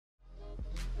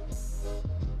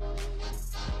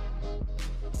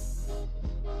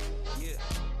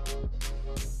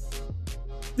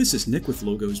This is Nick with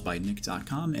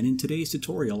logosbynick.com, and in today's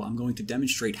tutorial I'm going to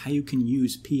demonstrate how you can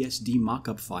use PSD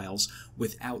Mockup files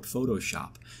without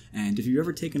Photoshop. And if you've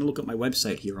ever taken a look at my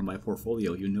website here on my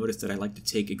portfolio, you'll notice that I like to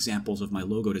take examples of my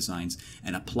logo designs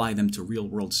and apply them to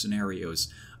real-world scenarios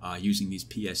using these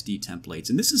PSD templates.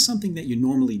 And this is something that you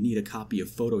normally need a copy of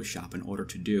Photoshop in order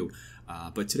to do,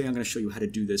 but today I'm going to show you how to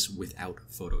do this without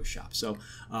Photoshop. So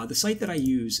the site that I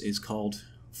use is called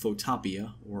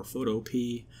Photopia, or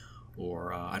Photopea,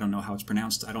 or I don't know how it's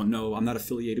pronounced. I don't know. I'm not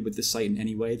affiliated with this site in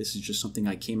any way. This is just something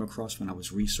I came across when I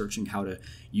was researching how to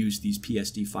use these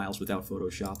PSD files without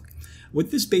Photoshop.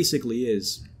 What this basically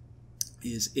is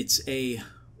it's a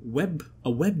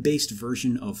web-based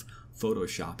version of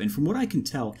Photoshop. And from what I can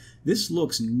tell, this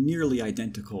looks nearly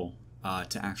identical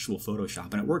to actual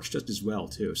Photoshop, and it works just as well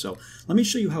too. So let me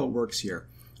show you how it works here.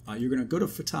 You're going to go to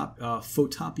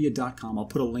photopia.com. I'll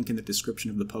put a link in the description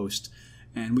of the post.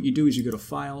 And what you do is you go to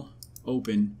File,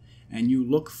 Open, and you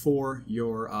look for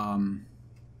your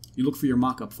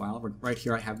mockup file. Right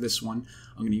here I have this one.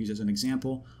 I'm going to use as an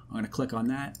example. I'm going to click on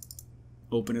that,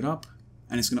 open it up,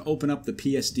 and it's going to open up the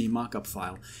PSD mockup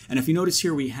file. And if you notice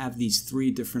here, we have these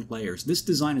three different layers. This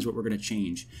design is what we're going to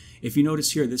change. If you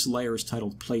notice here, this layer is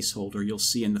titled Placeholder. You'll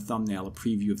see in the thumbnail a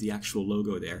preview of the actual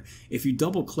logo there. If you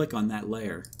double click on that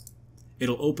layer,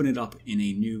 it'll open it up in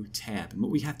a new tab. And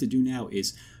what we have to do now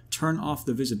is turn off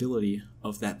the visibility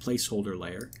of that placeholder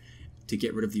layer to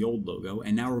get rid of the old logo,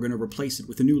 and now we're going to replace it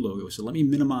with a new logo. So let me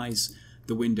minimize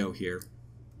the window here.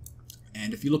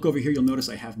 And if you look over here, you'll notice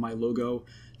I have my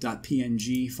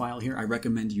logo.png file here. I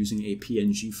recommend using a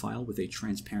PNG file with a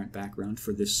transparent background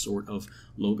for this sort of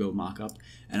logo mockup.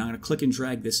 And I'm going to click and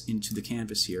drag this into the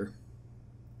canvas here.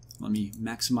 Let me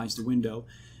maximize the window.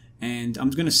 And I'm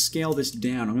going to scale this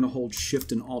down. I'm going to hold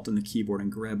Shift and Alt on the keyboard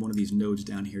and grab one of these nodes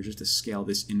down here just to scale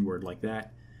this inward like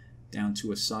that, down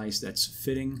to a size that's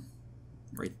fitting.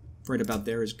 Right about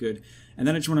there is good. And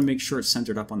then I just want to make sure it's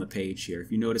centered up on the page here.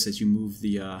 If you notice, as you move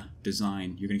the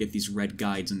design, you're going to get these red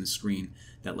guides on the screen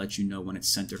that let you know when it's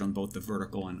centered on both the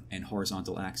vertical and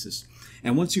horizontal axis.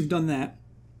 And once you've done that,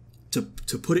 to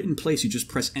put it in place, you just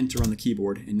press Enter on the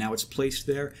keyboard, and now it's placed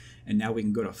there. And now we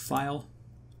can go to File,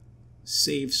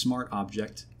 Save Smart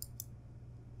Object,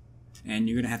 and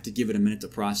you're going to have to give it a minute to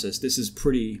process. This is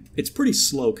it's pretty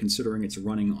slow considering it's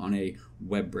running on a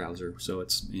web browser, so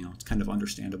it's kind of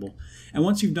understandable. And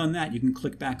once you've done that, you can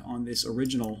click back on this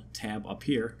original tab up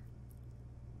here.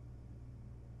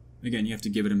 Again, you have to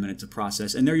give it a minute to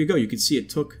process, and there you go. You can see it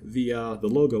took the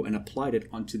logo and applied it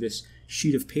onto this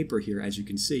sheet of paper here, as you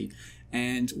can see.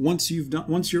 And once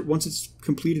it's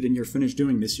completed and you're finished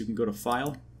doing this, you can go to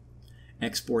File,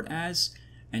 Export As,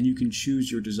 and you can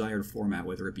choose your desired format,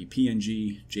 whether it be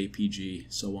PNG, JPG,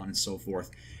 so on and so forth,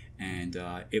 and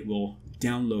it will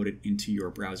download it into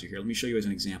your browser here. Let me show you as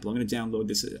an example. I'm going to download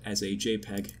this as a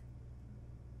JPEG.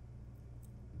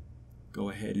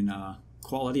 Go ahead and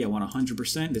quality, I want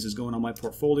 100%. This is going on my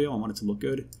portfolio. I want it to look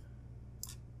good.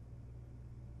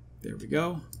 There we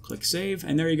go. Click Save,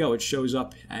 and there you go. It shows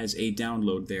up as a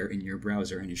download there in your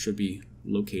browser, and it should be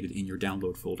located in your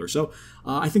download folder. So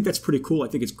I think that's pretty cool. I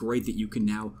think it's great that you can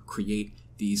now create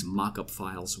these mockup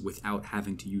files without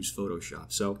having to use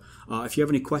Photoshop. So if you have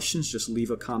any questions, just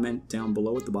leave a comment down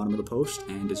below at the bottom of the post.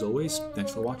 And as always,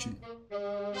 thanks for watching.